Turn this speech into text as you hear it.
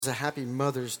A happy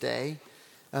Mother's Day.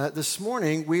 This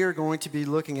morning, we are going to be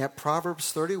looking at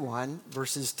Proverbs 31,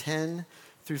 verses 10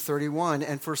 through 31.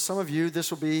 And for some of you,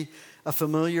 this will be a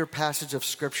familiar passage of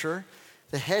Scripture.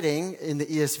 The heading in the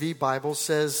ESV Bible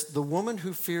says, "The woman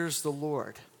who fears the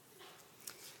Lord."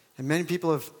 And many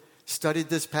people have studied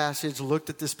this passage, looked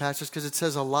at this passage, because it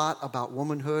says a lot about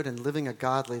womanhood and living a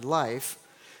godly life.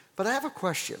 But I have a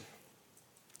question.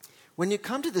 When you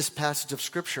come to this passage of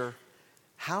Scripture,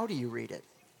 how do you read it?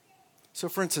 So,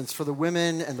 for instance, for the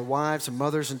women and the wives and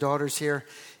mothers and daughters here,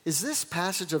 is this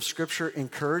passage of Scripture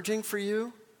encouraging for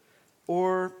you?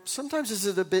 Or sometimes is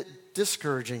it a bit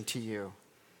discouraging to you?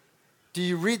 Do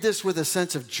you read this with a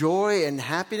sense of joy and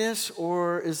happiness?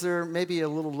 Or is there maybe a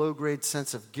little low-grade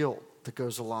sense of guilt that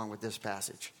goes along with this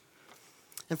passage?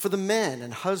 And for the men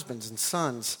and husbands and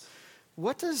sons,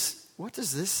 what does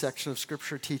this section of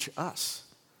Scripture teach us?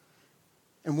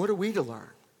 And what are we to learn?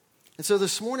 And so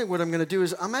this morning what I'm going to do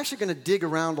is I'm actually going to dig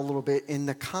around a little bit in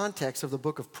the context of the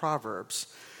book of Proverbs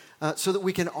so that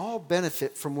we can all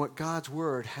benefit from what God's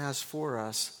Word has for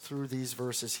us through these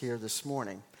verses here this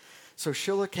morning. So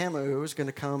Sheila Camus is going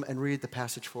to come and read the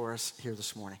passage for us here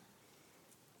this morning.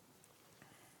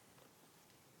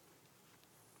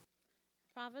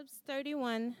 Proverbs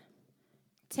 31,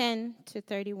 10 to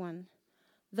 31.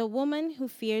 The woman who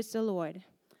fears the Lord.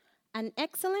 An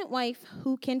excellent wife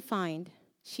who can find?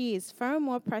 She is far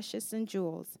more precious than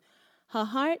jewels. The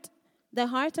heart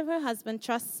of her husband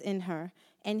trusts in her,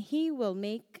 and he will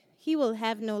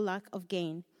have no lack of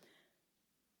gain.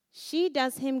 She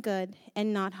does him good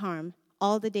and not harm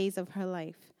all the days of her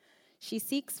life. She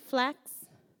seeks flax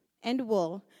and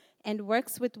wool and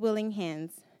works with willing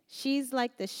hands. She is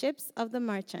like the ships of the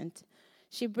merchant.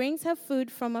 She brings her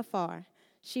food from afar.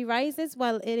 She rises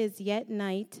while it is yet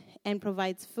night and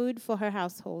provides food for her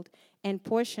household and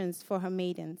portions for her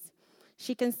maidens.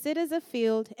 She considers a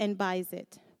field and buys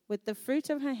it. With the fruit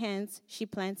of her hands, she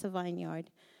plants a vineyard.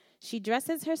 She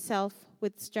dresses herself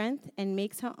with strength and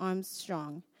makes her arms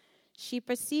strong. She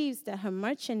perceives that her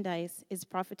merchandise is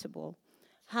profitable.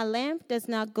 Her lamp does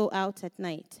not go out at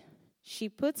night. She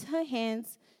puts her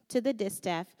hands to the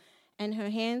distaff, and her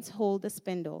hands hold the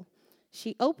spindle.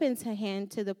 She opens her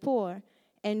hand to the poor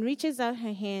and reaches out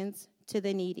her hands to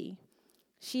the needy.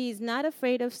 She is not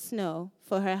afraid of snow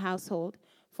for her household,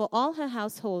 for all her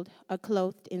household are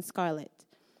clothed in scarlet.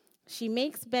 She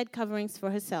makes bed coverings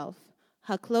for herself.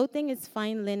 Her clothing is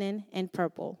fine linen and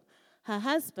purple. Her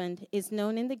husband is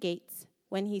known in the gates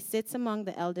when he sits among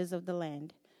the elders of the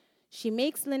land. She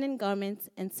makes linen garments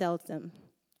and sells them.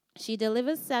 She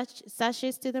delivers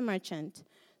sashes to the merchant.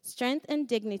 Strength and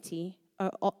dignity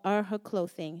are her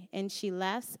clothing, and she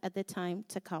laughs at the time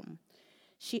to come.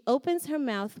 She opens her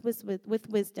mouth with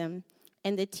wisdom,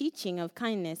 and the teaching of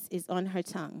kindness is on her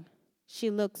tongue.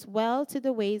 She looks well to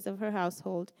the ways of her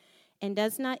household and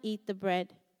does not eat the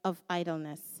bread of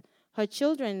idleness. Her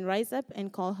children rise up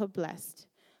and call her blessed.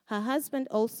 Her husband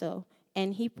also,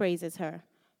 and he praises her.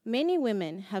 Many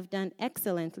women have done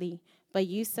excellently, but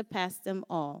you surpass them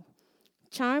all.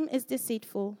 Charm is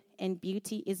deceitful, and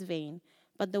beauty is vain,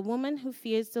 but the woman who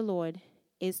fears the Lord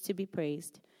is to be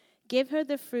praised. Give her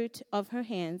the fruit of her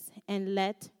hands, and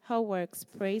let her works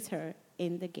praise her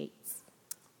in the gates.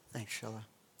 Thanks, Sheila.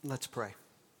 Let's pray.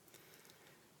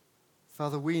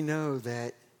 Father, we know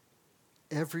that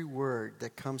every word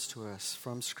that comes to us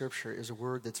from Scripture is a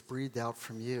word that's breathed out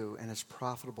from you and is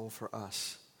profitable for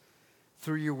us.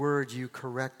 Through your word, you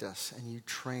correct us and you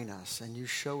train us and you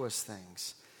show us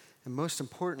things. And most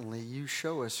importantly, you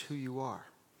show us who you are.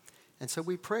 And so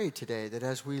we pray today that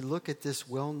as we look at this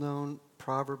well-known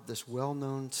proverb, this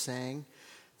well-known saying,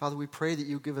 Father, we pray that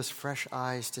you give us fresh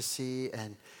eyes to see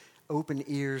and open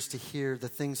ears to hear the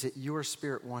things that your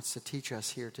Spirit wants to teach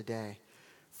us here today.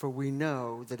 For we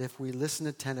know that if we listen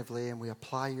attentively and we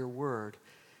apply your word,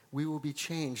 we will be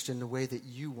changed in the way that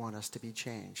you want us to be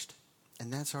changed.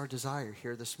 And that's our desire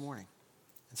here this morning.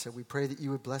 And so we pray that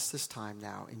you would bless this time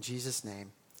now. In Jesus'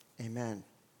 name, amen.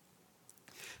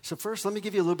 So first, let me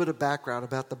give you a little bit of background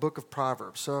about the book of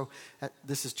Proverbs. So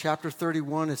this is chapter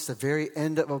 31. It's the very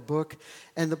end of a book.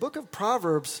 And the book of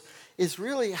Proverbs is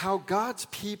really how God's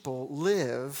people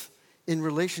live in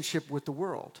relationship with the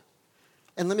world.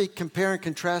 And let me compare and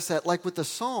contrast that. Like with the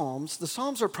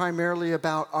Psalms are primarily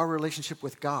about our relationship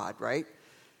with God, right?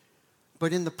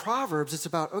 But in the Proverbs, it's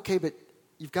about, okay, but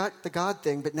you've got the God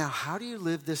thing, but now how do you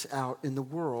live this out in the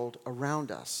world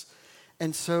around us?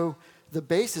 And so the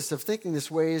basis of thinking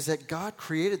this way is that God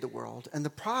created the world, and the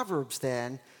Proverbs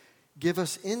then give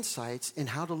us insights in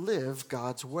how to live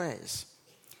God's ways.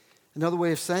 Another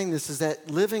way of saying this is that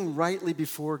living rightly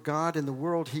before God and the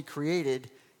world he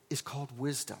created is called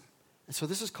wisdom. And so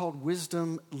this is called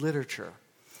wisdom literature.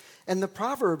 And the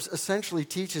Proverbs essentially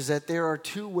teaches that there are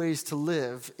two ways to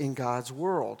live in God's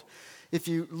world. If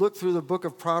you look through the book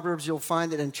of Proverbs, you'll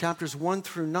find that in chapters 1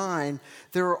 through 9,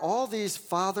 there are all these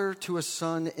father to a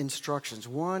son instructions,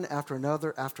 one after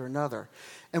another after another.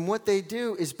 And what they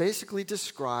do is basically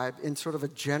describe in sort of a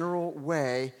general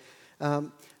way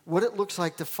what it looks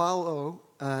like to follow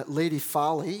Lady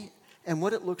Folly and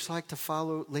what it looks like to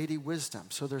follow Lady Wisdom.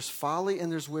 So there's folly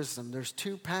and there's wisdom. There's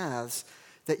two paths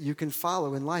that you can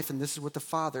follow in life, and this is what the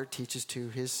father teaches to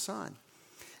his son.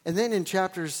 And then in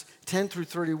chapters 10 through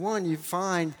 31, you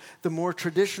find the more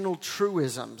traditional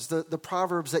truisms, the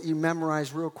proverbs that you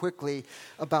memorize real quickly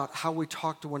about how we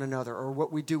talk to one another or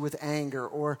what we do with anger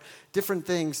or different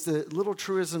things, the little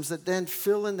truisms that then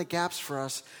fill in the gaps for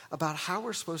us about how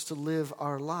we're supposed to live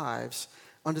our lives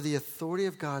under the authority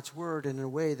of God's word in a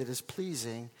way that is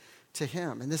pleasing to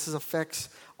him. And this affects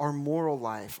our moral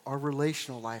life, our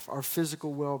relational life, our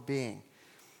physical well-being.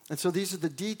 And so these are the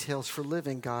details for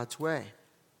living God's way.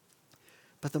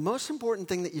 But the most important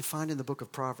thing that you find in the book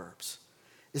of Proverbs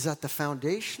is that the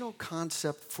foundational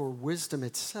concept for wisdom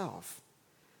itself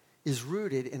is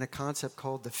rooted in a concept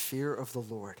called the fear of the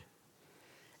Lord.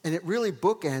 And it really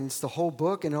bookends the whole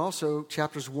book and also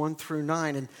chapters 1 through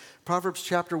 9. In Proverbs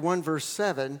chapter 1, verse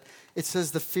 7, it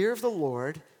says, "The fear of the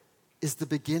Lord is the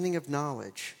beginning of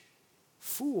knowledge.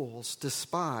 Fools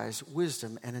despise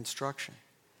wisdom and instruction."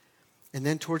 And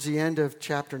then towards the end of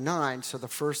chapter 9, so the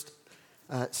first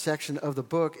section of the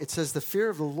book, it says, "The fear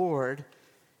of the Lord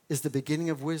is the beginning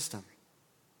of wisdom,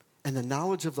 and the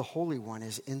knowledge of the Holy One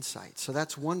is insight." So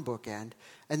that's one bookend.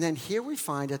 And then here we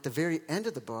find at the very end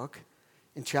of the book,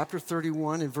 in chapter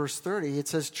 31 and verse 30, it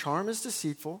says, "Charm is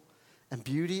deceitful and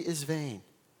beauty is vain,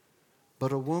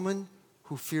 but a woman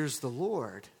who fears the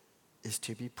Lord is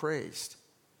to be praised."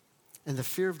 And the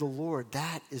fear of the Lord,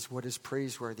 that is what is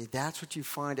praiseworthy. That's what you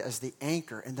find as the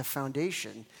anchor and the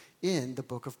foundation in the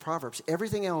book of Proverbs.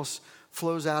 Everything else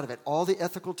flows out of it. All the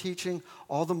ethical teaching,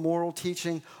 all the moral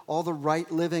teaching, all the right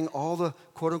living, all the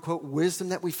quote-unquote wisdom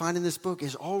that we find in this book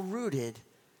is all rooted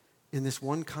in this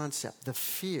one concept, the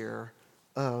fear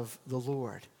of the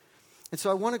Lord. And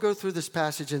so I want to go through this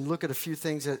passage and look at a few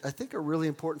things that I think are really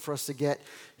important for us to get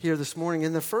here this morning.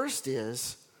 And the first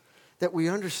is that we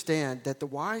understand that the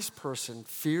wise person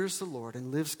fears the Lord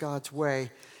and lives God's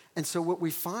way. And so what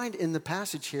we find in the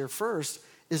passage here first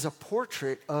is a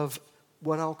portrait of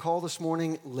what I'll call this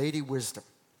morning Lady Wisdom.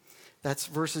 That's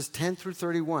verses 10 through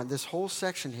 31. This whole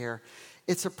section here,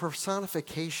 it's a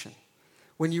personification.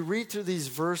 When you read through these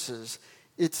verses,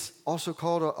 it's also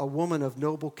called a woman of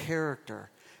noble character.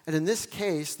 And in this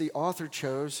case, the author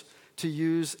chose to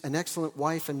use an excellent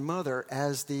wife and mother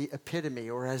as the epitome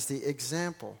or as the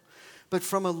example. But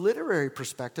from a literary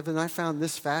perspective, and I found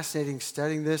this fascinating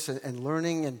studying this and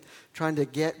learning and trying to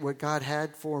get what God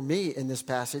had for me in this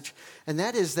passage, and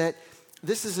that is that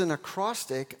this is an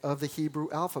acrostic of the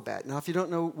Hebrew alphabet. Now, if you don't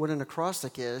know what an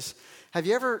acrostic is, have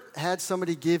you ever had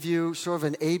somebody give you sort of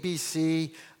an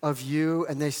ABC of you,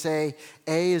 and they say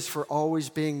A is for always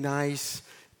being nice,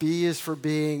 B is for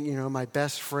being, my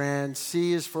best friend,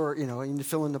 C is for, and you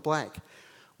fill in the blank.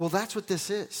 Well, that's what this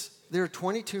is. There are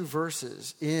 22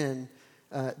 verses in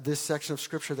this section of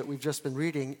Scripture that we've just been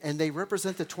reading, and they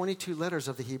represent the 22 letters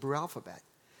of the Hebrew alphabet.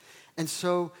 And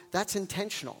so that's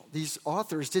intentional. These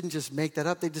authors didn't just make that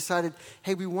up. They decided,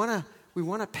 hey, we want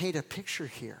to paint a picture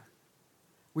here.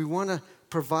 We want to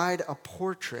provide a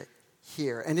portrait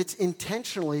here. And it's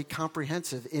intentionally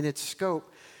comprehensive in its scope.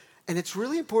 And it's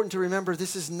really important to remember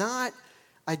this is not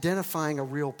identifying a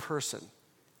real person.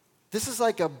 This is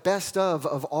like a best of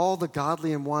all the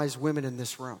godly and wise women in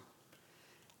this room.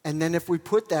 And then if we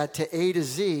put that to A to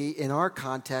Z in our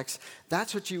context,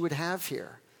 that's what you would have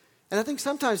here. And I think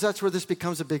sometimes that's where this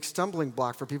becomes a big stumbling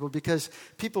block for people, because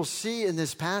people see in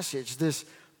this passage this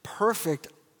perfect,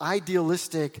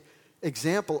 idealistic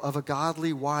example of a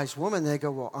godly, wise woman. They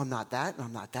go, well, I'm not that, and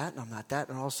I'm not that, and I'm not that.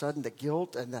 And all of a sudden the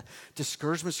guilt and the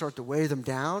discouragement start to weigh them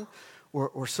down.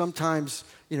 Or sometimes,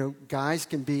 guys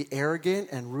can be arrogant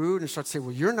and rude and start to say,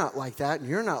 well, you're not like that, and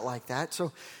you're not like that.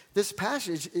 So this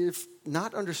passage, if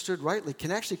not understood rightly,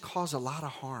 can actually cause a lot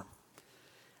of harm.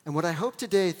 And what I hope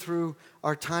today through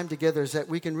our time together is that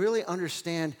we can really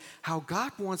understand how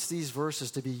God wants these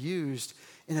verses to be used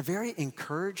in a very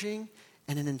encouraging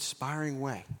and an inspiring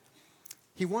way.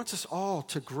 He wants us all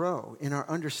to grow in our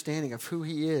understanding of who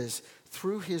He is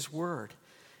through His Word.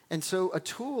 And so a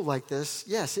tool like this,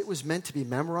 yes, it was meant to be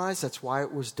memorized. That's why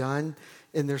it was done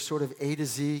in their sort of A to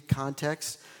Z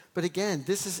context. But again,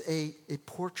 this is a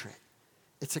portrait.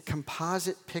 It's a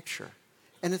composite picture.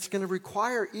 And it's going to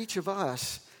require each of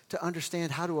us to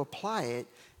understand how to apply it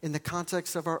in the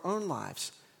context of our own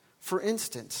lives. For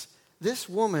instance, this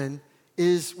woman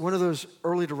is one of those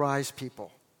early to rise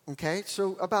people, okay?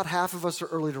 So about half of us are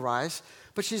early to rise,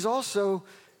 but she's also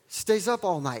stays up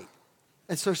all night,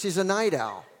 and so she's a night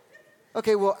owl.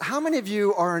 Okay, well, how many of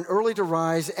you are an early to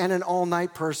rise and an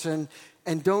all-night person,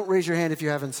 and don't raise your hand if you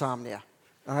have insomnia,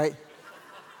 all right?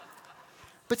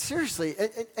 But seriously,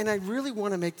 and I really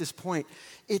want to make this point,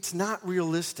 it's not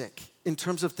realistic in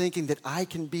terms of thinking that I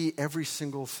can be every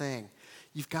single thing.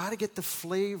 You've got to get the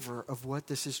flavor of what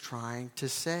this is trying to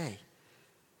say.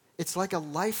 It's like a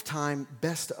lifetime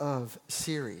best of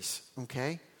series,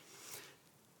 okay?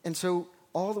 And so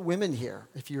all the women here,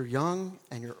 if you're young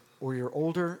and you're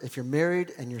older, if you're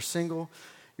married and you're single,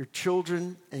 your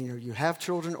children and you have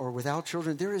children or without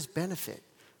children, there is benefit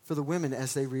for the women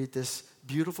as they read this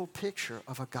beautiful picture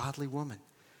of a godly woman.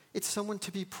 It's someone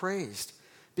to be praised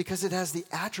because it has the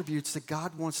attributes that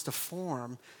God wants to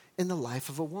form in the life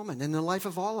of a woman, in the life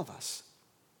of all of us.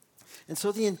 And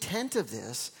so the intent of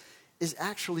this is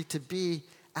actually to be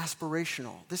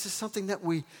aspirational. This is something that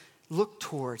we look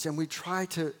towards and we try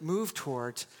to move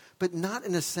towards, but not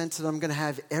in a sense that I'm going to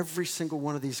have every single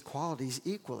one of these qualities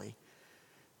equally.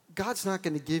 God's not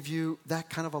going to give you that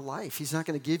kind of a life. He's not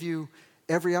going to give you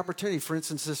every opportunity. For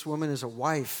instance, this woman is a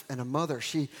wife and a mother.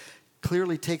 She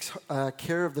clearly takes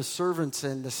care of the servants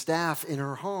and the staff in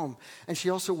her home. And she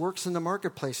also works in the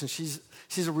marketplace. And she's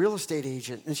a real estate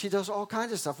agent. And she does all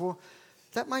kinds of stuff. Well,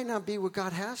 that might not be what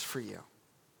God has for you.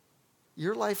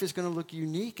 Your life is going to look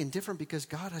unique and different because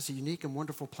God has a unique and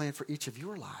wonderful plan for each of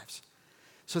your lives.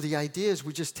 So the idea is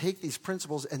we just take these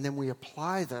principles and then we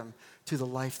apply them to the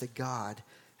life that God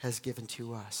has given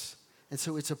to us. And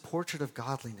so it's a portrait of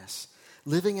godliness,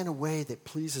 living in a way that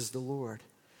pleases the Lord.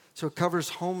 So it covers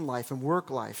home life and work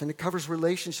life, and it covers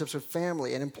relationships with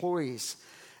family and employees.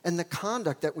 And the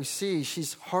conduct that we see,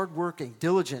 she's hardworking,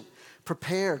 diligent,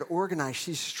 prepared, organized.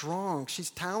 She's strong.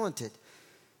 She's talented.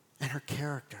 And her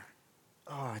character,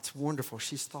 oh, it's wonderful.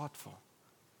 She's thoughtful,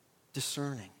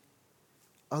 discerning,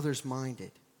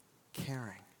 others-minded,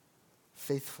 caring,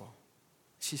 faithful.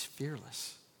 She's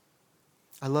fearless.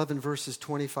 I love in verses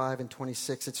 25 and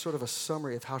 26, it's sort of a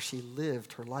summary of how she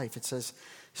lived her life. It says,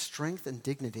 strength and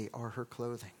dignity are her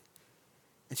clothing.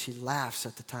 And she laughs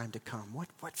at the time to come.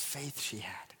 What faith she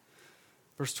had.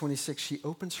 Verse 26, she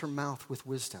opens her mouth with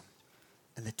wisdom,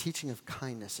 and the teaching of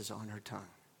kindness is on her tongue.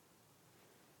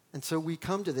 And so we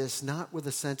come to this not with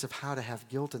a sense of how to have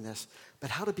guilt in this,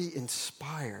 but how to be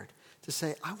inspired to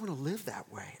say, I want to live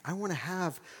that way. I want to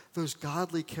have those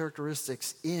godly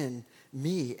characteristics in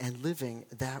me and living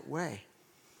that way.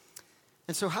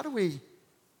 And so how do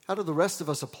the rest of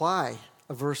us apply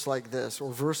a verse like this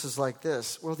or verses like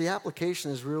this? Well, the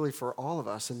application is really for all of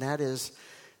us, and that is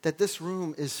that this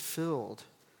room is filled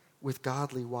with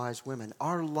godly, wise women.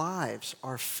 Our lives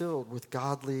are filled with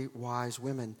godly, wise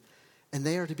women, and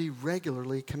they are to be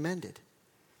regularly commended.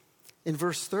 In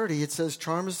verse 30, it says,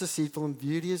 charm is deceitful and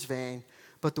beauty is vain,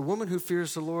 but the woman who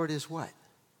fears the Lord is what?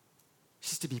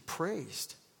 She's to be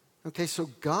praised. Okay, so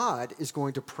God is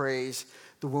going to praise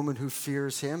the woman who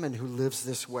fears him and who lives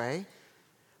this way,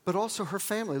 but also her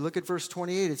family. Look at verse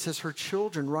 28. It says, her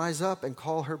children rise up and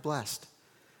call her blessed.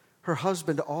 Her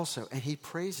husband also, and he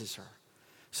praises her.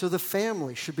 So the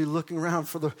family should be looking around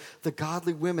for the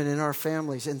godly women in our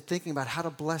families and thinking about how to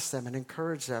bless them and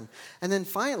encourage them. And then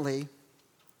finally,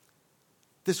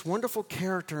 this wonderful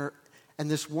character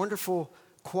and this wonderful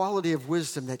quality of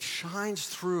wisdom that shines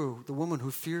through the woman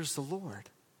who fears the Lord.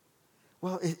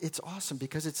 Well, it's awesome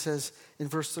because it says in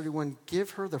verse 31,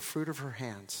 give her the fruit of her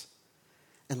hands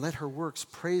and let her works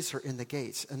praise her in the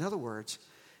gates. In other words,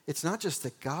 it's not just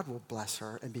that God will bless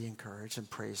her and be encouraged and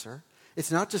praise her.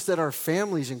 It's not just that our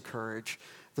families encourage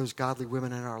those godly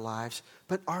women in our lives,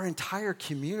 but our entire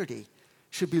community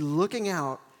should be looking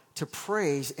out to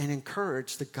praise and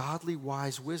encourage the godly,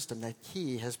 wise wisdom that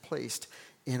he has placed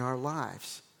in our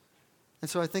lives. And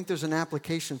so I think there's an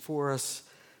application for us,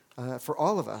 for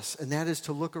all of us, and that is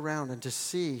to look around and to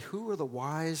see who are the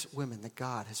wise women that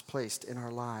God has placed in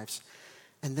our lives,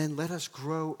 and then let us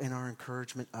grow in our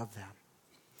encouragement of them.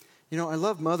 You know, I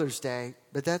love Mother's Day,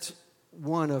 but that's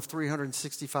one of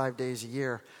 365 days a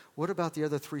year. What about the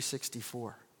other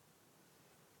 364?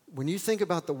 When you think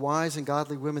about the wise and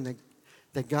godly women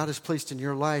that God has placed in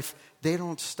your life, they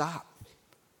don't stop.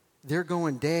 They're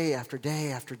going day after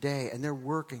day after day, and they're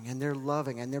working, and they're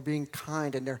loving, and they're being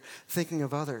kind, and they're thinking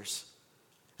of others.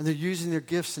 And they're using their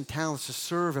gifts and talents to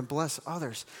serve and bless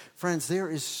others. Friends, there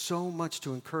is so much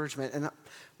to encouragement. And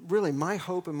really, my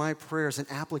hope and my prayer as an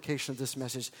application of this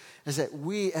message is that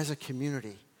we as a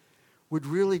community would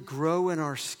really grow in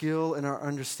our skill and our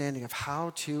understanding of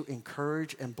how to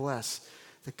encourage and bless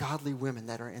the godly women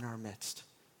that are in our midst,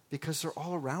 because they're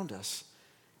all around us.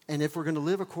 And if we're going to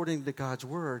live according to God's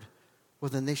word, well,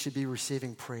 then they should be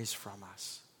receiving praise from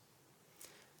us.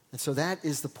 And so that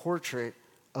is the portrait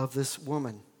of this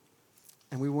woman.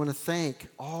 And we want to thank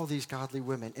all these godly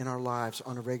women in our lives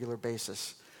on a regular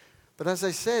basis. But as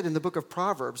I said in the book of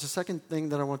Proverbs, the second thing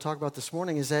that I want to talk about this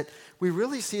morning is that we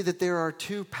really see that there are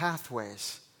two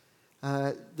pathways.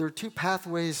 There are two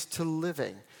pathways to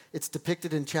living. It's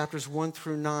depicted in chapters 1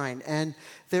 through 9. And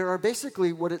there are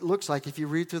basically what it looks like if you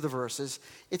read through the verses.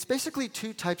 It's basically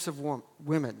two types of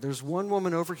women. There's one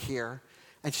woman over here,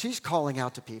 and she's calling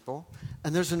out to people.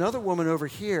 And there's another woman over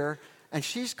here, and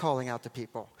she's calling out to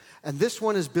people. And this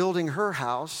one is building her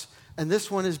house, and this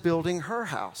one is building her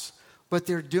house. But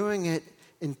they're doing it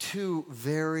in two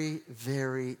very,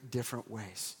 very different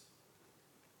ways.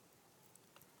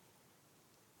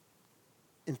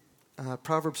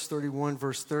 Proverbs 31,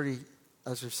 verse 30,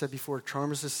 as we've said before,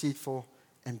 charm is deceitful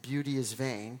and beauty is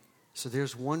vain. So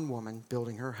there's one woman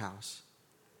building her house.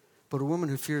 But a woman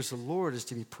who fears the Lord is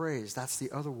to be praised. That's the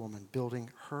other woman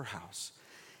building her house.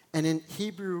 And in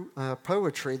Hebrew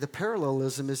poetry, the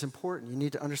parallelism is important. You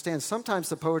need to understand sometimes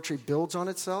the poetry builds on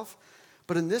itself,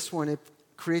 but in this one it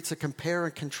creates a compare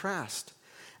and contrast.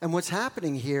 And what's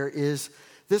happening here is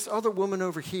this other woman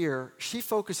over here, she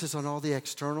focuses on all the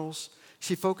externals.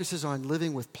 She focuses on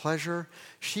living with pleasure.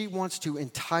 She wants to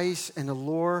entice and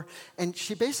allure. And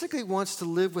she basically wants to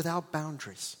live without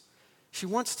boundaries. She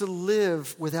wants to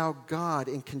live without God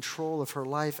in control of her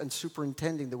life and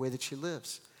superintending the way that she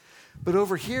lives. But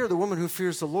over here, the woman who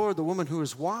fears the Lord, the woman who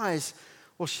is wise,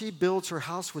 well, she builds her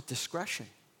house with discretion.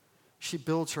 She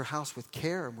builds her house with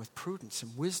care and with prudence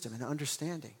and wisdom and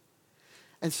understanding.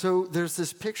 And so there's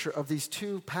this picture of these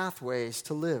two pathways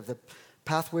to live, the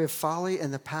pathway of folly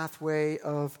and the pathway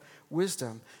of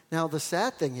wisdom. Now, the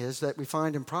sad thing is that we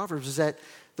find in Proverbs is that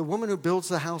the woman who builds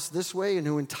the house this way and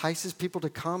who entices people to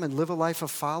come and live a life of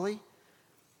folly,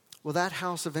 well, that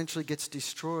house eventually gets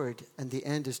destroyed and the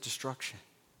end is destruction.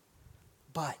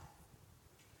 But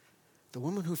the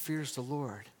woman who fears the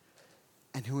Lord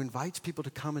and who invites people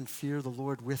to come and fear the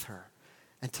Lord with her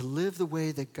and to live the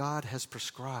way that God has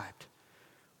prescribed,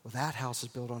 well, that house is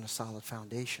built on a solid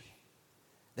foundation.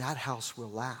 That house will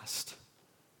last.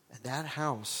 And that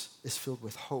house is filled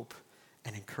with hope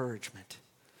and encouragement.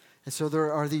 And so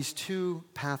there are these two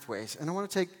pathways. And I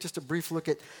want to take just a brief look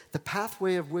at the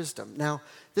pathway of wisdom. Now,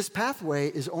 this pathway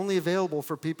is only available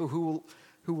for people who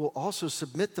will also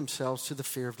submit themselves to the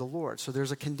fear of the Lord. So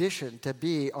there's a condition to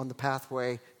be on the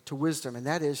pathway to wisdom, and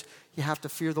that is you have to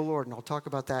fear the Lord. And I'll talk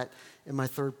about that in my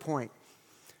third point.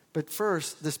 But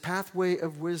first, this pathway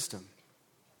of wisdom.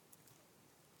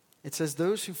 It says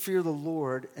those who fear the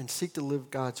Lord and seek to live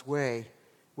God's way,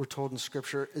 we're told in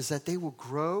Scripture, is that they will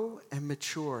grow and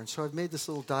mature. And so I've made this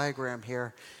little diagram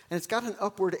here, and it's got an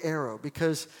upward arrow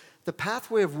because the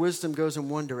pathway of wisdom goes in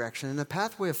one direction and the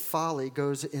pathway of folly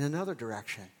goes in another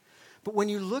direction. But when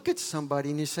you look at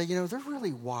somebody and you say, they're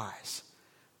really wise,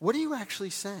 what are you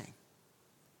actually saying?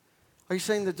 Are you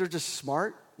saying that they're just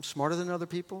smarter than other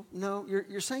people? No,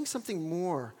 you're saying something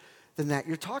more than that.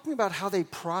 You're talking about how they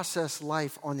process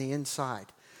life on the inside.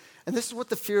 And this is what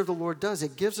the fear of the Lord does.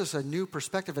 It gives us a new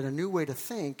perspective and a new way to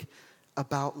think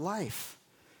about life.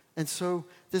 And so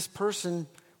this person,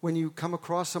 when you come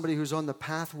across somebody who's on the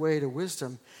pathway to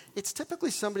wisdom, it's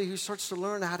typically somebody who starts to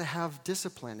learn how to have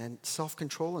discipline and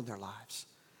self-control in their lives.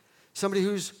 Somebody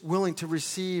who's willing to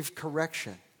receive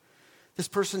correction. This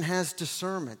person has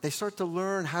discernment. They start to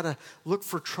learn how to look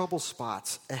for trouble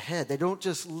spots ahead. They don't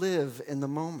just live in the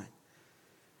moment.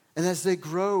 And as they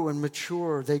grow and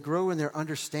mature, they grow in their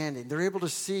understanding. They're able to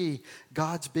see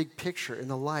God's big picture in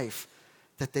the life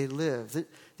that they live.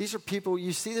 These are people,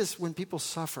 you see this when people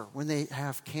suffer, when they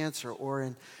have cancer or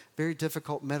in very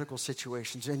difficult medical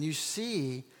situations. And you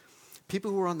see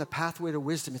people who are on the pathway to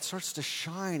wisdom, it starts to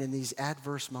shine in these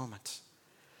adverse moments.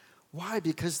 Why?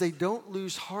 Because they don't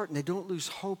lose heart and they don't lose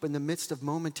hope in the midst of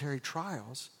momentary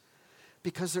trials,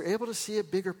 because they're able to see a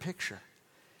bigger picture.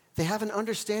 They have an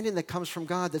understanding that comes from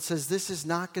God that says this is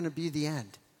not going to be the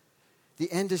end. The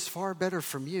end is far better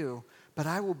from you, but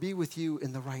I will be with you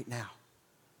in the right now.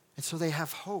 And so they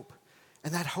have hope,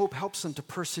 and that hope helps them to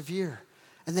persevere.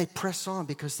 And they press on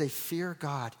because they fear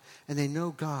God and they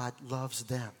know God loves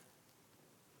them.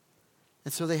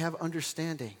 And so they have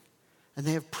understanding and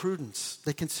they have prudence.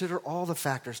 They consider all the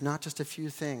factors, not just a few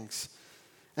things.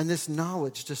 And this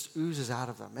knowledge just oozes out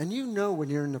of them. And you know when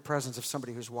you're in the presence of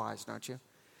somebody who's wise, don't you?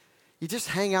 You just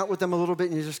hang out with them a little bit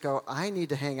and you just go, I need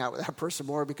to hang out with that person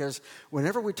more because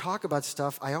whenever we talk about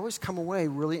stuff, I always come away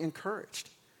really encouraged.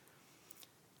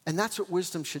 And that's what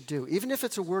wisdom should do. Even if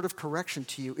it's a word of correction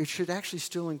to you, it should actually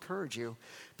still encourage you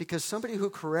because somebody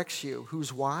who corrects you,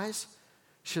 who's wise,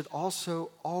 should also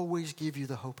always give you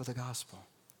the hope of the gospel.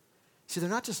 See, they're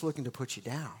not just looking to put you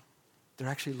down. They're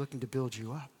actually looking to build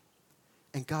you up.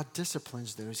 And God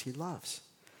disciplines those he loves.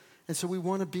 And so we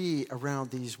want to be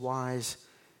around these wise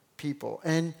people.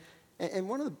 And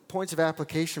one of the points of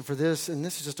application for this, and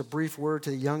this is just a brief word to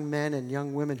the young men and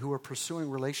young women who are pursuing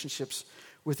relationships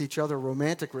with each other,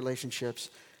 romantic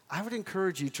relationships, I would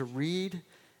encourage you to read,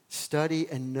 study,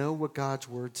 and know what God's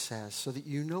word says so that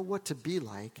you know what to be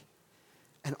like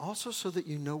and also so that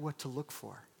you know what to look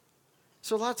for.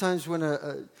 So a lot of times when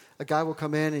a guy will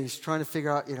come in and he's trying to figure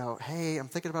out, hey, I'm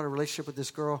thinking about a relationship with this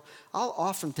girl, I'll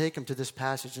often take him to this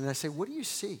passage and I say, what do you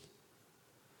see?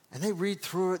 And they read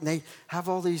through it, and they have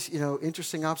all these,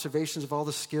 interesting observations of all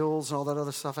the skills and all that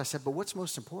other stuff. I said, but what's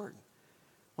most important?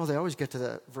 Well, they always get to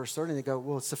the verse 30, and they go,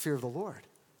 well, it's the fear of the Lord.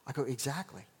 I go,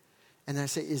 exactly. And then I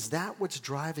say, is that what's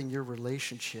driving your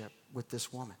relationship with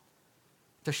this woman?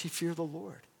 Does she fear the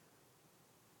Lord?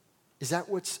 Is that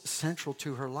what's central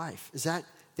to her life? Is that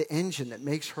the engine that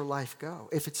makes her life go?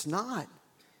 If it's not,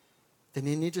 then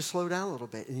you need to slow down a little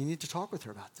bit, and you need to talk with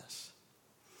her about this.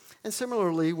 And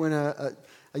similarly, when a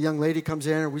young lady comes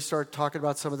in and we start talking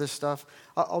about some of this stuff,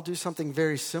 I'll do something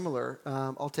very similar.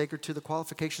 I'll take her to the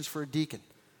qualifications for a deacon.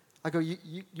 I go,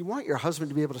 you want your husband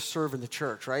to be able to serve in the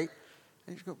church, right?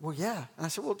 And you go, well, yeah. And I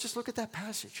said, well, just look at that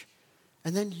passage.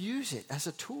 And then use it as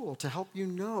a tool to help you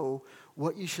know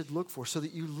what you should look for so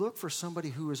that you look for somebody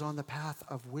who is on the path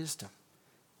of wisdom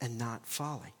and not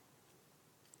folly.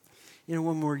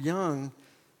 When we're young,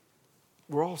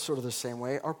 we're all sort of the same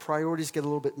way. Our priorities get a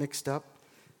little bit mixed up.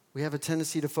 We have a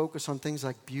tendency to focus on things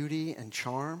like beauty and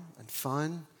charm and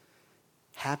fun,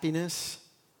 happiness.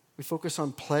 We focus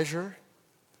on pleasure,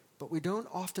 but we don't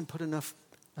often put enough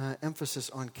emphasis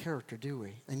on character, do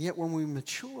we? And yet when we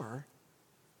mature,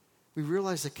 we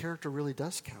realize that character really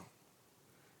does count.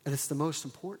 And it's the most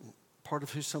important part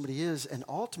of who somebody is. And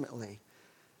ultimately,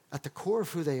 at the core of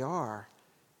who they are,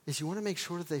 is you want to make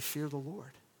sure that they fear the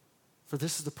Lord. For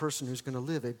this is the person who's going to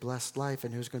live a blessed life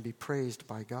and who's going to be praised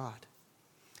by God.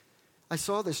 I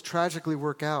saw this tragically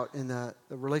work out in the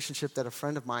relationship that a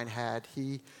friend of mine had.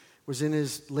 He was in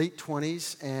his late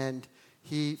 20s, and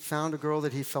he found a girl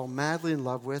that he fell madly in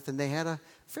love with, and they had a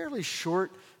fairly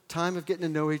short time of getting to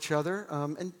know each other.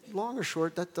 And long or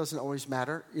short, that doesn't always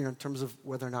matter, in terms of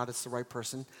whether or not it's the right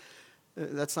person.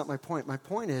 That's not my point. My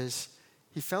point is,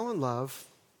 he fell in love,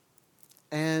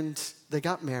 and they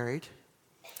got married.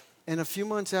 And a few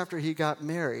months after he got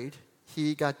married,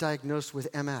 he got diagnosed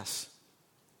with MS.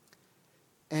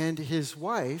 And his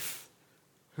wife,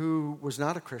 who was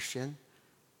not a Christian,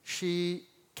 she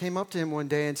came up to him one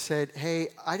day and said, hey,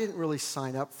 I didn't really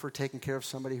sign up for taking care of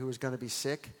somebody who was going to be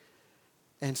sick,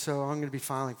 and so I'm going to be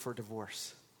filing for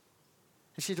divorce.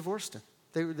 And she divorced him.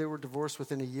 They were divorced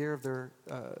within a year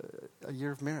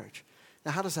of marriage.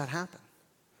 Now, how does that happen?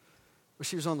 Well,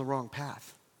 she was on the wrong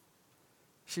path.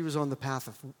 She was on the path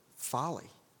of folly.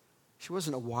 She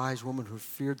wasn't a wise woman who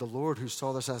feared the Lord, who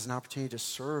saw this as an opportunity to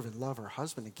serve and love her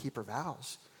husband and keep her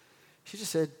vows. She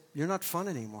just said, you're not fun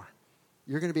anymore.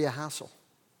 You're going to be a hassle.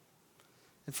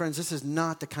 And friends, this is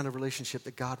not the kind of relationship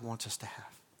that God wants us to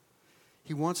have.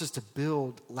 He wants us to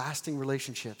build lasting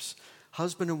relationships,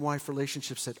 husband and wife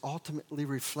relationships that ultimately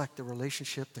reflect the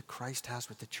relationship that Christ has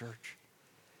with the church.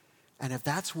 And if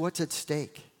that's what's at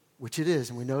stake, which it is,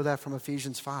 and we know that from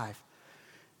Ephesians 5,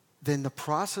 then the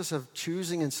process of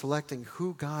choosing and selecting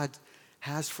who God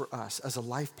has for us as a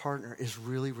life partner is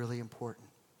really, really important.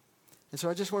 And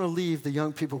so I just want to leave the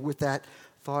young people with that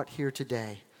thought here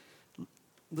today.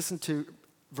 Listen to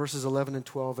verses 11 and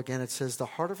 12 again. It says, the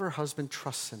heart of her husband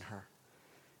trusts in her,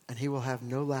 and he will have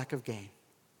no lack of gain.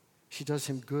 She does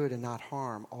him good and not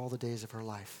harm all the days of her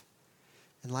life.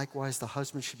 And likewise, the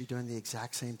husband should be doing the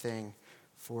exact same thing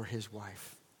for his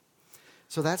wife.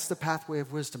 So that's the pathway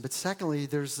of wisdom. But secondly,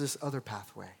 there's this other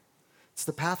pathway. It's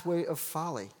the pathway of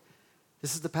folly.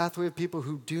 This is the pathway of people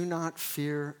who do not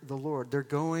fear the Lord. They're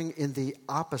going in the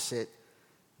opposite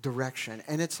direction.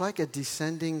 And it's like a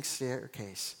descending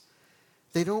staircase.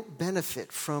 They don't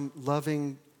benefit from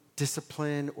loving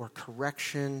discipline or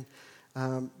correction.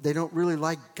 They don't really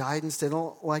like guidance. They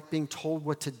don't like being told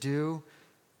what to do.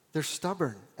 They're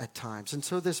stubborn at times. And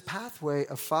so this pathway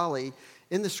of folly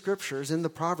in the scriptures, in the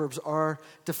Proverbs, are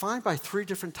defined by three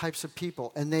different types of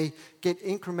people. And they get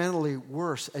incrementally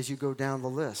worse as you go down the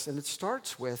list. And it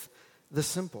starts with the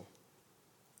simple.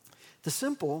 The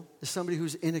simple is somebody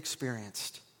who's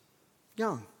inexperienced,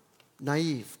 young,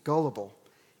 naive, gullible,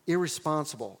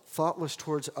 irresponsible, thoughtless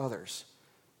towards others.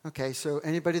 Okay, so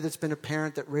anybody that's been a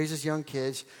parent that raises young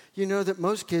kids, you know that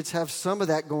most kids have some of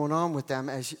that going on with them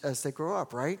as they grow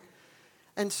up, right?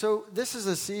 And so this is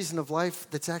a season of life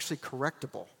that's actually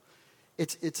correctable.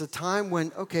 It's a time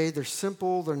when, okay, they're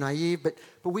simple, they're naive, but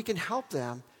we can help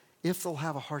them if they'll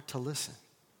have a heart to listen.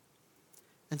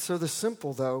 And so the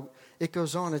simple, though, it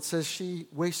goes on. It says she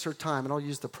wastes her time, and I'll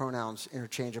use the pronouns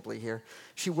interchangeably here.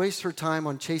 She wastes her time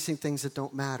on chasing things that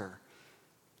don't matter.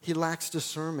 He lacks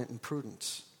discernment and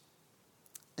prudence.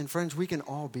 And friends, we can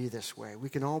all be this way. We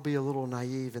can all be a little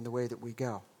naive in the way that we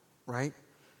go, right?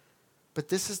 But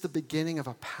this is the beginning of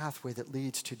a pathway that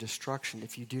leads to destruction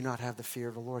if you do not have the fear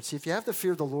of the Lord. See, if you have the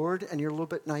fear of the Lord and you're a little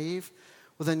bit naive,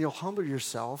 well, then you'll humble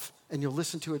yourself and you'll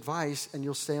listen to advice and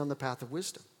you'll stay on the path of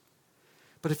wisdom.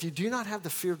 But if you do not have the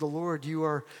fear of the Lord, you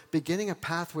are beginning a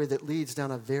pathway that leads down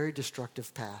a very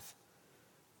destructive path.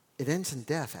 It ends in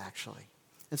death, actually.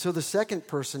 And so the second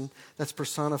person that's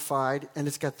personified, and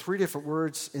it's got 3 different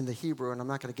words in the Hebrew, and I'm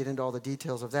not going to get into all the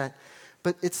details of that,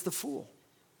 but it's the fool.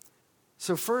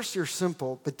 So first you're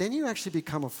simple, but then you actually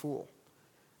become a fool.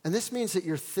 And this means that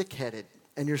you're thick-headed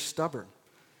and you're stubborn.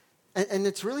 And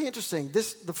it's really interesting.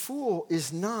 The fool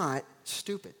is not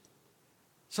stupid.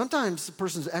 Sometimes the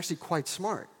person is actually quite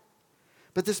smart.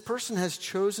 But this person has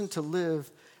chosen to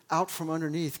live out from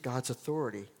underneath God's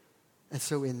authority. And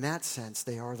so in that sense,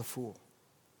 they are the fool.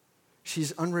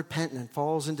 She's unrepentant and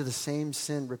falls into the same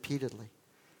sin repeatedly.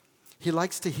 He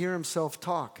likes to hear himself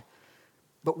talk,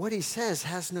 but what he says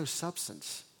has no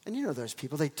substance. And you know those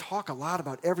people, they talk a lot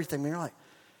about everything. And you're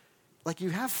like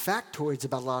you have factoids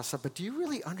about a lot of stuff, but do you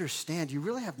really understand? Do you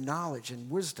really have knowledge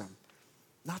and wisdom?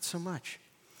 Not so much.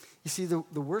 You see, the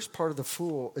worst part of the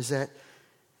fool is that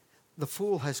the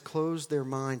fool has closed their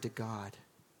mind to God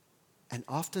and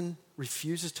often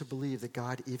refuses to believe that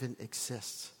God even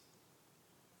exists.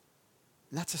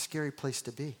 And that's a scary place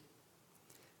to be.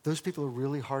 Those people are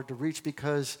really hard to reach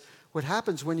because what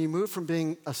happens when you move from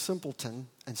being a simpleton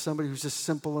and somebody who's just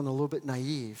simple and a little bit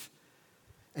naive,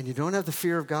 and you don't have the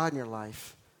fear of God in your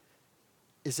life,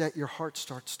 is that your heart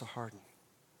starts to harden.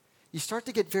 You start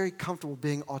to get very comfortable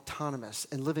being autonomous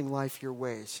and living life your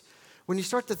ways. When you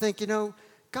start to think,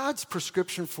 God's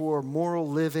prescription for moral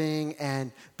living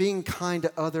and being kind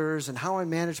to others and how I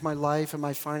manage my life and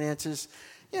my finances,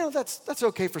 that's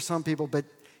okay for some people, but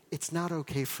it's not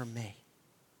okay for me.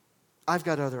 I've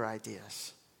got other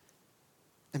ideas.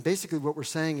 And basically what we're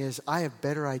saying is, I have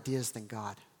better ideas than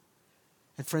God.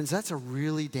 And friends, that's a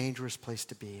really dangerous place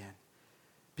to be in.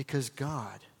 Because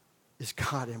God is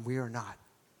God and we are not.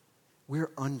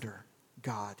 We're under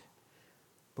God.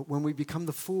 But when we become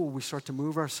the fool, we start to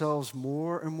move ourselves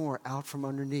more and more out from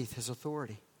underneath his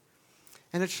authority.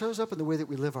 And it shows up in the way that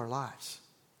we live our lives.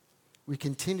 We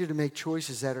continue to make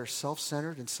choices that are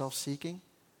self-centered and self-seeking.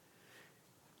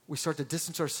 We start to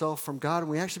distance ourselves from God,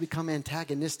 and we actually become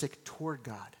antagonistic toward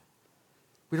God.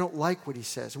 We don't like what he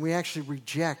says, and we actually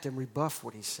reject and rebuff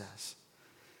what he says.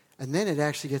 And then it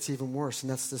actually gets even worse, and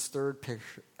that's this third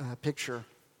picture,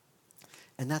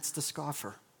 and that's the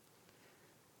scoffer.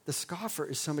 The scoffer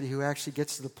is somebody who actually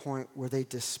gets to the point where they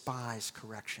despise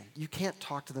correction. You can't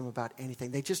talk to them about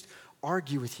anything. They just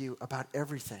argue with you about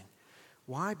everything.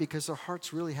 Why? Because their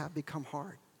hearts really have become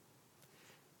hard.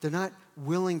 They're not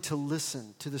willing to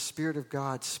listen to the Spirit of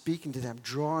God speaking to them,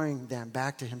 drawing them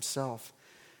back to himself.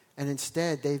 And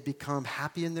instead, they've become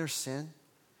happy in their sin,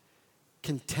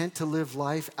 content to live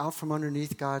life out from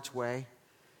underneath God's way.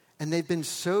 And they've been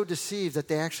so deceived that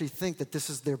they actually think that this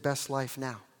is their best life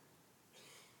now.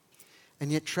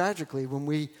 And yet, tragically, when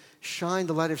we shine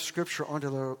the light of Scripture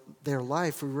onto their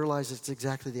life, we realize it's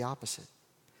exactly the opposite.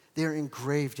 They are in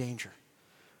grave danger.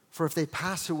 For if they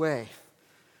pass away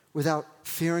without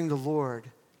fearing the Lord,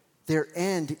 their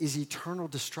end is eternal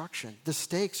destruction. The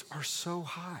stakes are so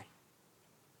high.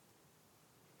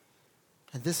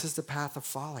 And this is the path of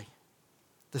folly,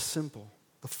 the simple,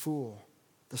 the fool,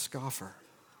 the scoffer.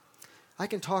 I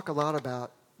can talk a lot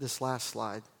about this last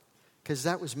slide because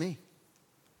that was me.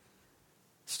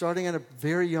 Starting at a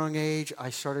very young age, I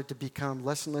started to become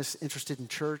less and less interested in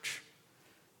church.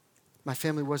 My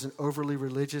family wasn't overly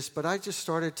religious, but I just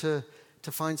started to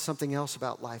find something else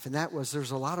about life. And that was,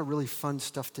 there's a lot of really fun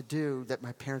stuff to do that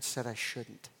my parents said I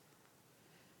shouldn't.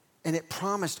 And it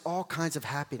promised all kinds of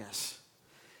happiness.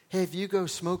 Hey, if you go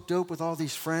smoke dope with all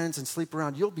these friends and sleep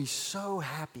around, you'll be so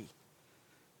happy.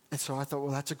 And so I thought,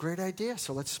 well, that's a great idea.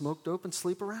 So let's smoke dope and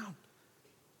sleep around.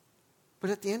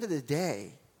 But at the end of the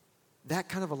day, that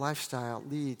kind of a lifestyle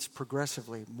leads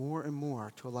progressively more and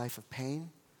more to a life of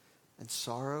pain and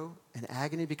sorrow and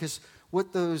agony, because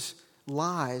what those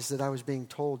lies that I was being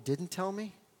told didn't tell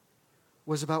me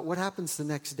was about what happens the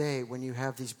next day when you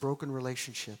have these broken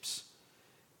relationships.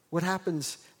 What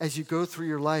happens as you go through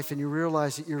your life and you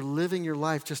realize that you're living your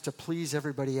life just to please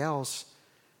everybody else,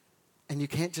 and you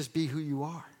can't just be who you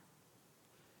are.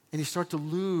 And you start to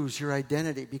lose your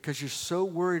identity because you're so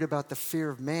worried about the fear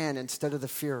of man instead of the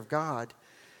fear of God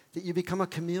that you become a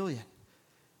chameleon.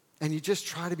 And you just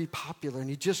try to be popular and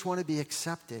you just want to be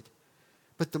accepted.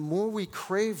 But the more we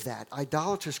crave that,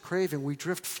 idolatrous craving, we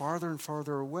drift farther and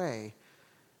farther away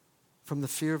from the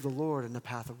fear of the Lord and the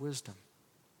path of wisdom.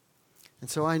 And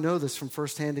so I know this from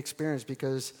firsthand experience,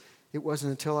 because it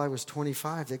wasn't until I was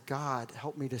 25 that God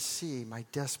helped me to see my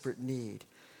desperate need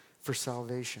for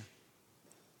salvation.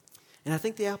 And I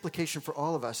think the application for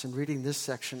all of us in reading this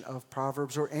section of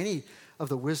Proverbs, or any of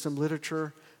the wisdom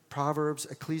literature, Proverbs,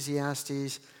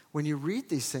 Ecclesiastes, when you read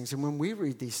these things and when we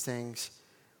read these things,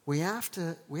 we have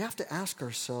to ask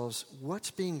ourselves,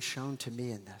 what's being shown to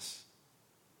me in this?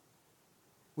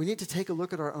 We need to take a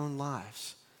look at our own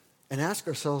lives and ask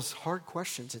ourselves hard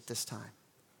questions at this time.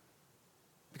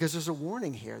 Because there's a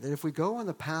warning here that if we go on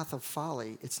the path of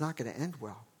folly, it's not going to end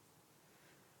well.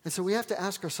 And so we have to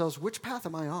ask ourselves, which path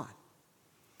am I on?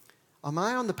 Am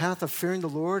I on the path of fearing the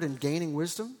Lord and gaining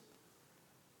wisdom?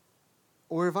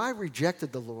 Or have I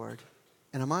rejected the Lord,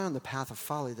 and am I on the path of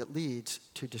folly that leads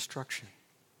to destruction?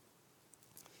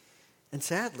 And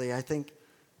sadly, I think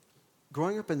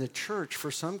growing up in the church,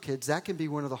 for some kids, that can be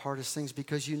one of the hardest things,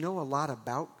 because you know a lot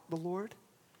about the Lord,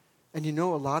 and you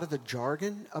know a lot of the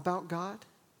jargon about God.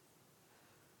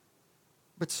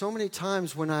 But so many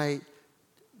times when I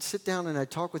sit down and I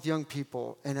talk with young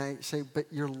people and I say,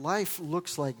 but your life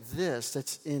looks like this,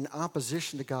 that's in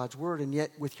opposition to God's word, and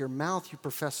yet with your mouth you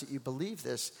profess that you believe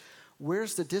this,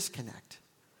 where's the disconnect?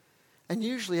 And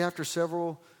usually after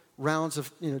several rounds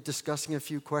of discussing a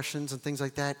few questions and things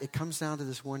like that, it comes down to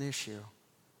this one issue,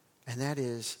 and that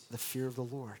is the fear of the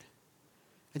Lord.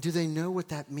 And do they know what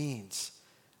that means?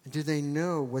 And do they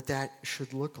know what that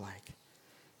should look like?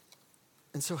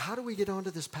 And so how do we get onto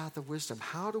this path of wisdom?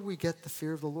 How do we get the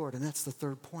fear of the Lord? And that's the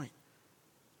third point.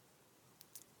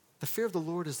 The fear of the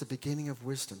Lord is the beginning of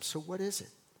wisdom. So what is it?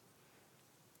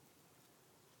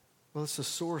 Well, it's the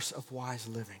source of wise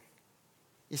living.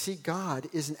 You see, God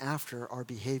isn't after our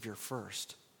behavior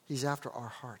first. He's after our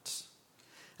hearts.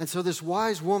 And so this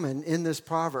wise woman in this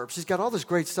proverb, she's got all this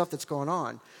great stuff that's going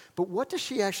on. But what does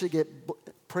she actually get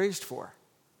praised for?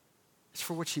 It's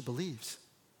for what she believes.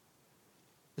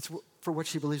 It's for what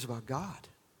she believes about God.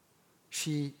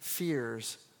 She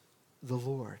fears the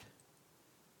Lord.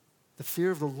 The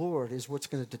fear of the Lord is what's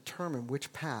going to determine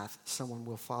which path someone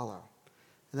will follow.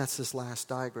 And that's this last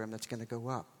diagram that's going to go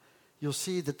up. You'll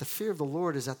see that the fear of the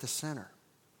Lord is at the center.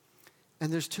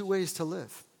 And there's two ways to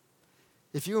live.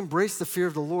 If you embrace the fear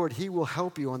of the Lord, He will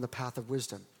help you on the path of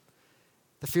wisdom.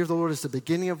 The fear of the Lord is the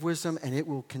beginning of wisdom, and it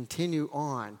will continue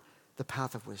on the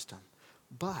path of wisdom.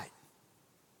 But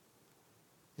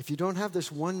if you don't have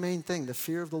this one main thing, the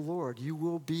fear of the Lord, you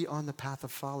will be on the path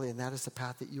of folly, and that is the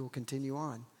path that you will continue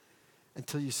on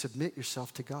until you submit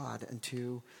yourself to God and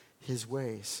to His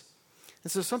ways.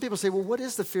 And so some people say, well, what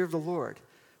is the fear of the Lord?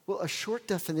 Well, a short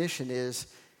definition is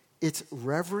it's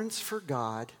reverence for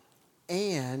God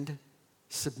and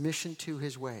submission to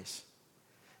His ways.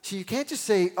 So you can't just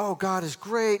say, oh, God is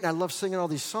great, and I love singing all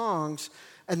these songs,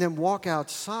 and then walk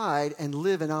outside and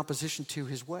live in opposition to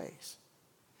His ways.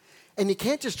 And you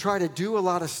can't just try to do a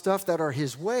lot of stuff that are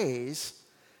His ways,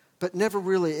 but never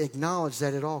really acknowledge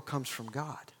that it all comes from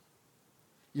God.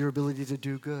 Your ability to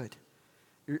do good,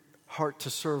 your heart to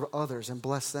serve others and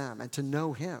bless them, and to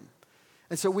know Him.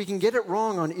 And so we can get it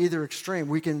wrong on either extreme.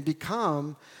 We can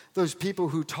become those people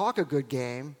who talk a good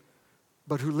game,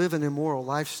 but who live an immoral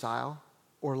lifestyle,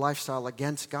 or lifestyle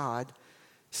against God,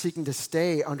 seeking to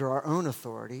stay under our own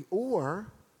authority. Or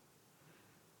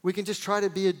we can just try to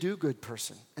be a do-good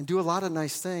person and do a lot of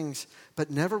nice things,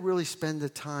 but never really spend the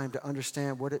time to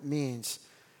understand what it means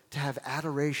to have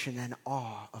adoration and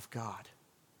awe of God.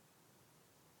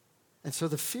 And so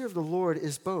the fear of the Lord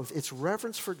is both. It's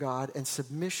reverence for God and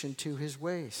submission to His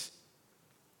ways.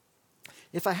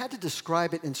 If I had to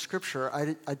describe it in Scripture,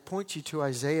 I'd point you to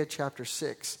Isaiah chapter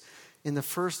 6 in the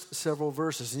first several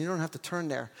verses. And you don't have to turn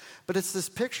there. But it's this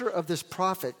picture of this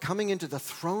prophet coming into the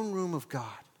throne room of God.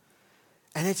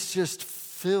 And it's just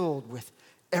filled with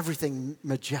everything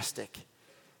majestic.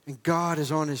 And God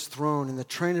is on His throne, and the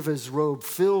train of His robe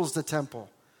fills the temple.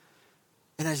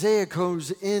 And Isaiah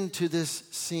goes into this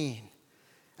scene.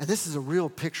 And this is a real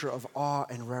picture of awe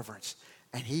and reverence.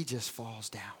 And he just falls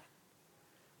down.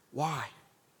 Why?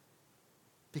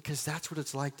 Because that's what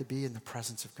it's like to be in the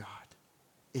presence of God.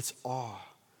 It's awe,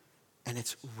 and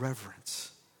it's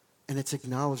reverence, and it's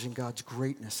acknowledging God's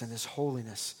greatness and his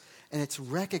holiness, and it's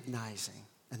recognizing,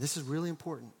 and this is really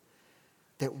important,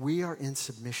 that we are in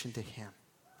submission to him.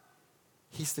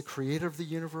 He's the creator of the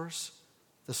universe,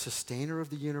 the sustainer of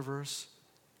the universe,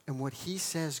 and what he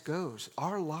says goes.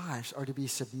 Our lives are to be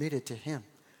submitted to him.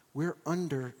 We're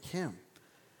under him.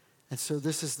 And so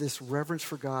this is this reverence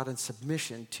for God and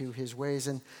submission to his ways.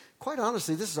 And quite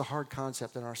honestly, this is a hard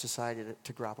concept in our society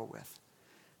to grapple with.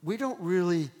 We don't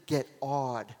really get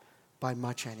awed by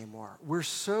much anymore. We're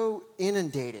so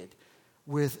inundated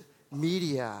with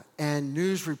media and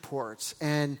news reports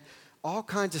and all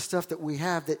kinds of stuff that we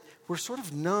have that we're sort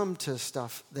of numb to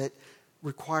stuff that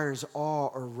requires awe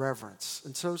or reverence.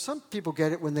 And so some people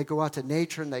get it when they go out to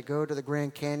nature and they go to the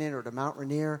Grand Canyon or to Mount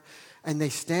Rainier and they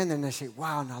stand there and they say,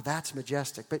 wow, now that's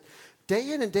majestic. But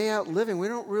day in and day out living, we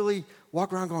don't really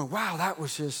walk around going, wow, that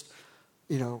was just,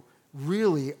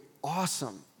 really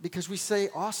awesome. Because we say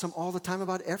awesome all the time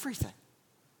about everything.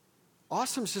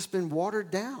 Awesome's just been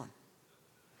watered down.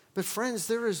 But friends,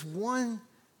 there is one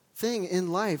thing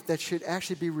in life that should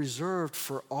actually be reserved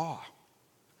for awe.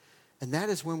 And that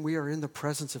is when we are in the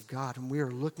presence of God and we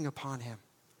are looking upon him.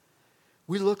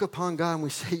 We look upon God and we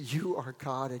say, you are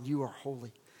God and you are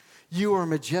holy. You are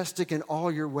majestic in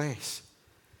all your ways.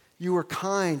 You are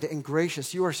kind and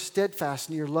gracious. You are steadfast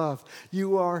in your love.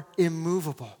 You are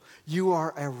immovable. You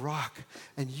are a rock.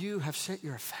 And you have set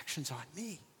your affections on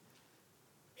me.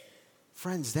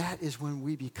 Friends, that is when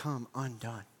we become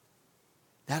undone.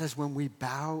 That is when we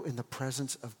bow in the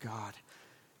presence of God.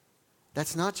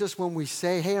 That's not just when we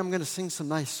say, hey, I'm going to sing some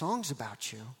nice songs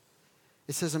about you.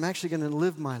 It says I'm actually going to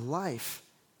live my life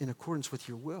in accordance with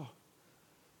your will,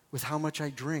 with how much I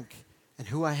drink and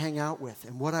who I hang out with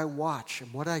and what I watch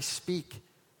and what I speak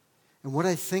and what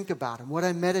I think about and what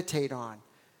I meditate on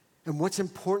and what's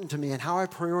important to me and how I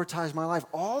prioritize my life.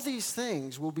 All these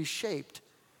things will be shaped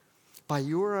by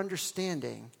your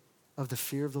understanding of the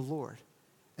fear of the Lord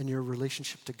and your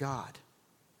relationship to God.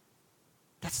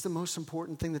 That's the most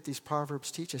important thing that these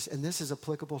Proverbs teach us, and this is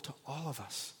applicable to all of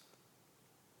us.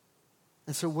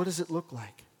 And so what does it look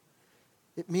like?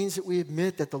 It means that we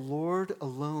admit that the Lord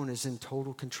alone is in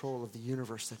total control of the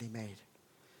universe that he made.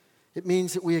 It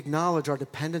means that we acknowledge our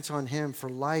dependence on him for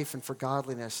life and for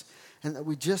godliness, and that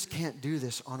we just can't do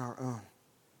this on our own.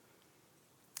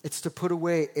 It's to put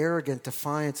away arrogant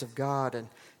defiance of God and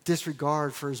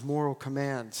disregard for his moral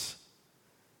commands.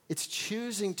 It's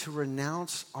choosing to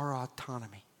renounce our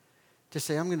autonomy, to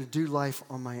say, I'm going to do life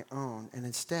on my own. And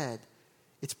instead,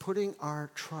 it's putting our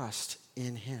trust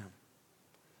in him.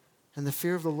 And the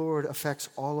fear of the Lord affects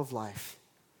all of life.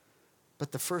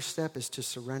 But the first step is to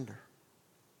surrender.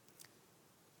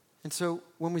 And so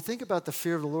when we think about the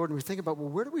fear of the Lord and we think about, well,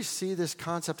 where do we see this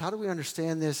concept? How do we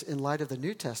understand this in light of the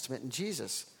New Testament and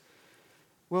Jesus?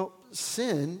 Well,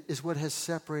 sin is what has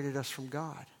separated us from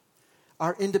God.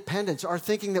 Our independence, our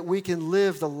thinking that we can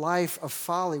live the life of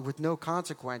folly with no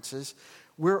consequences,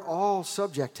 we're all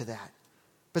subject to that.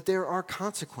 But there are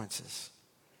consequences.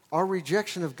 Our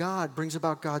rejection of God brings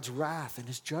about God's wrath and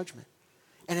his judgment.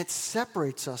 And it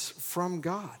separates us from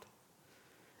God.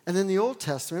 And then the Old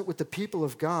Testament, with the people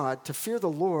of God, to fear the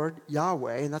Lord,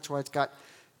 Yahweh, and that's why it's got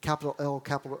capital L,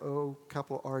 capital O,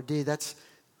 capital R-D, that's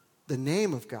the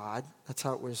name of God. That's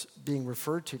how it was being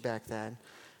referred to back then.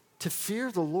 To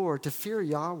fear the Lord, to fear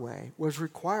Yahweh, was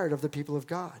required of the people of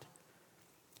God.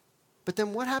 But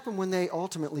then what happened when they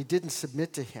ultimately didn't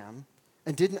submit to him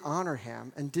and didn't honor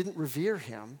him and didn't revere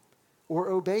him or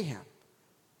obey him?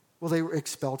 Well, they were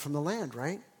expelled from the land,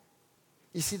 right?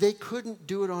 You see, they couldn't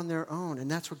do it on their own,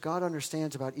 and that's what God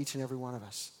understands about each and every one of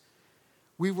us.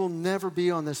 We will never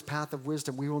be on this path of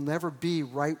wisdom. We will never be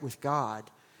right with God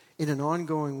in an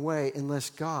ongoing way unless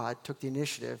God took the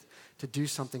initiative to do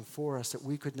something for us that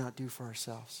we could not do for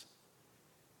ourselves.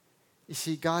 You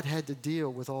see, God had to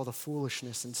deal with all the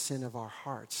foolishness and sin of our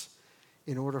hearts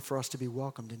in order for us to be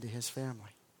welcomed into his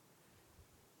family.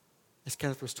 As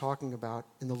Kenneth was talking about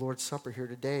in the Lord's Supper here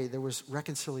today, there was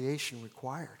reconciliation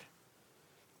required.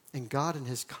 And God in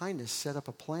his kindness set up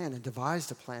a plan and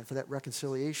devised a plan for that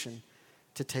reconciliation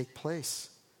to take place.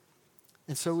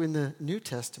 And so in the New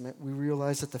Testament, we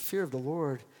realize that the fear of the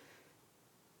Lord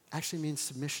actually means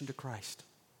submission to Christ.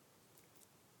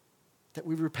 That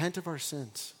we repent of our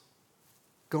sins,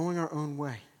 going our own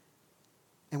way.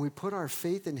 And we put our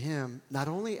faith in him not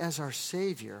only as our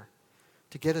Savior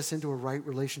to get us into a right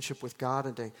relationship with God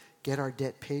and to get our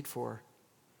debt paid for,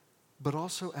 but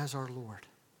also as our Lord.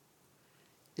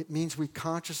 It means we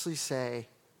consciously say,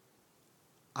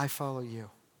 I follow you.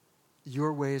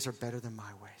 Your ways are better than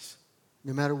my ways.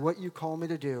 No matter what you call me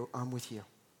to do, I'm with you.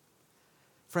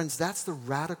 Friends, that's the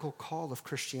radical call of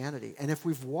Christianity. And if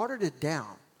we've watered it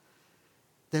down,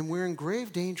 then we're in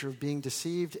grave danger of being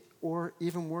deceived, or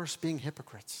even worse, being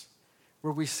hypocrites,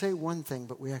 where we say one thing,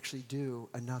 but we actually do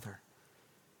another.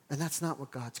 And that's not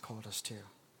what God's called us to.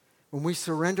 When we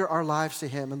surrender our lives to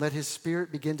him and let his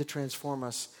Spirit begin to transform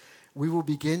us, we will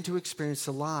begin to experience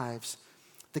the lives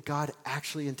that God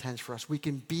actually intends for us. We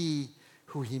can be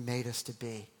who he made us to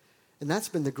be. And that's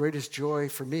been the greatest joy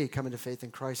for me coming to faith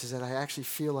in Christ, is that I actually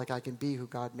feel like I can be who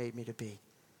God made me to be.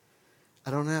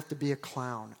 I don't have to be a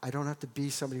clown. I don't have to be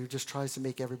somebody who just tries to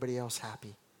make everybody else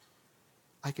happy.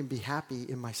 I can be happy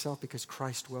in myself because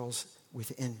Christ dwells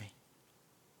within me.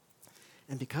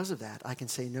 And because of that, I can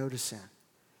say no to sin.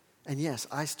 And yes,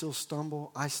 I still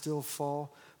stumble, I still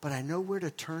fall, but I know where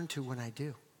to turn to when I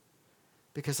do.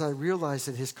 Because I realize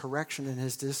that his correction and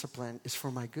his discipline is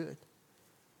for my good.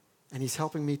 And he's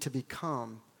helping me to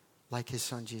become like his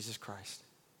son, Jesus Christ.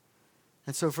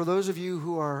 And so for those of you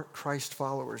who are Christ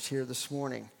followers here this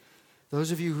morning,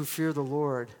 those of you who fear the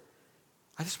Lord,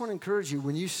 I just want to encourage you,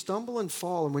 when you stumble and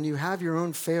fall and when you have your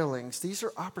own failings, these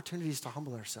are opportunities to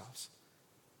humble ourselves.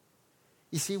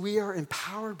 You see, we are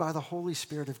empowered by the Holy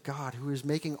Spirit of God, who is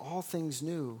making all things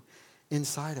new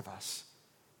inside of us.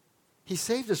 He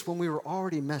saved us when we were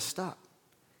already messed up.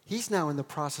 He's now in the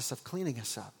process of cleaning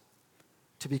us up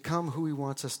to become who he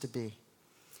wants us to be.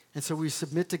 And so we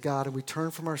submit to God and we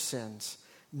turn from our sins,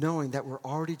 knowing that we're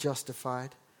already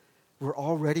justified. We're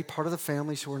already part of the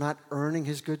family, so we're not earning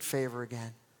his good favor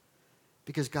again.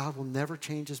 Because God will never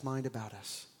change his mind about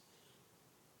us.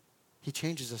 He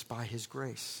changes us by his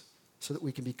grace so that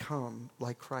we can become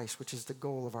like Christ, which is the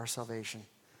goal of our salvation.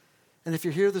 And if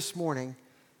you're here this morning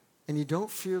and you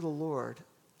don't fear the Lord,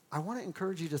 I want to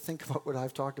encourage you to think about what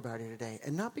I've talked about here today.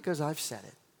 And not because I've said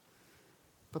it,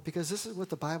 but because this is what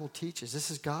the Bible teaches. This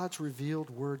is God's revealed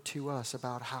word to us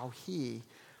about how he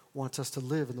wants us to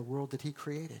live in the world that he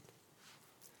created.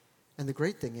 And the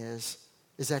great thing is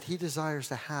that he desires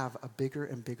to have a bigger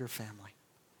and bigger family.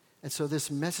 And so this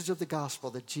message of the gospel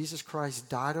that Jesus Christ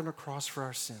died on a cross for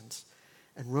our sins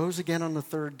and rose again on the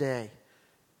third day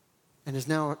and is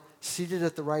now seated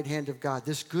at the right hand of God,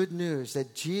 this good news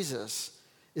that Jesus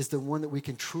is the one that we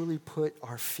can truly put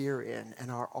our fear in and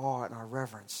our awe and our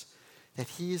reverence, that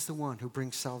he is the one who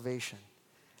brings salvation,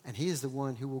 and he is the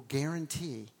one who will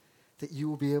guarantee that you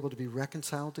will be able to be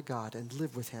reconciled to God and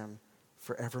live with him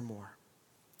forevermore.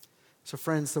 So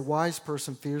friends, the wise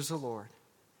person fears the Lord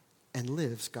and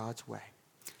lives God's way.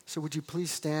 So would you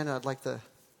please stand? I'd like the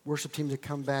worship team to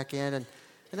come back in.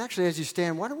 And actually, as you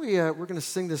stand, why don't we're going to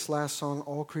sing this last song,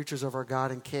 All Creatures of Our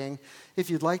God and King. If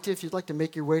you'd like to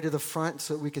make your way to the front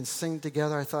so that we can sing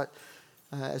together. I thought,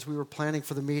 as we were planning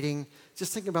for the meeting,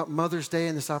 just thinking about Mother's Day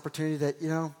and this opportunity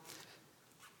that,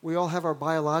 we all have our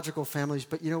biological families,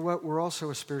 but you know what? We're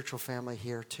also a spiritual family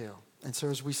here too. And so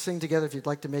as we sing together, if you'd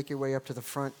like to make your way up to the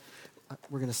front,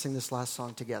 we're going to sing this last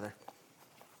song together.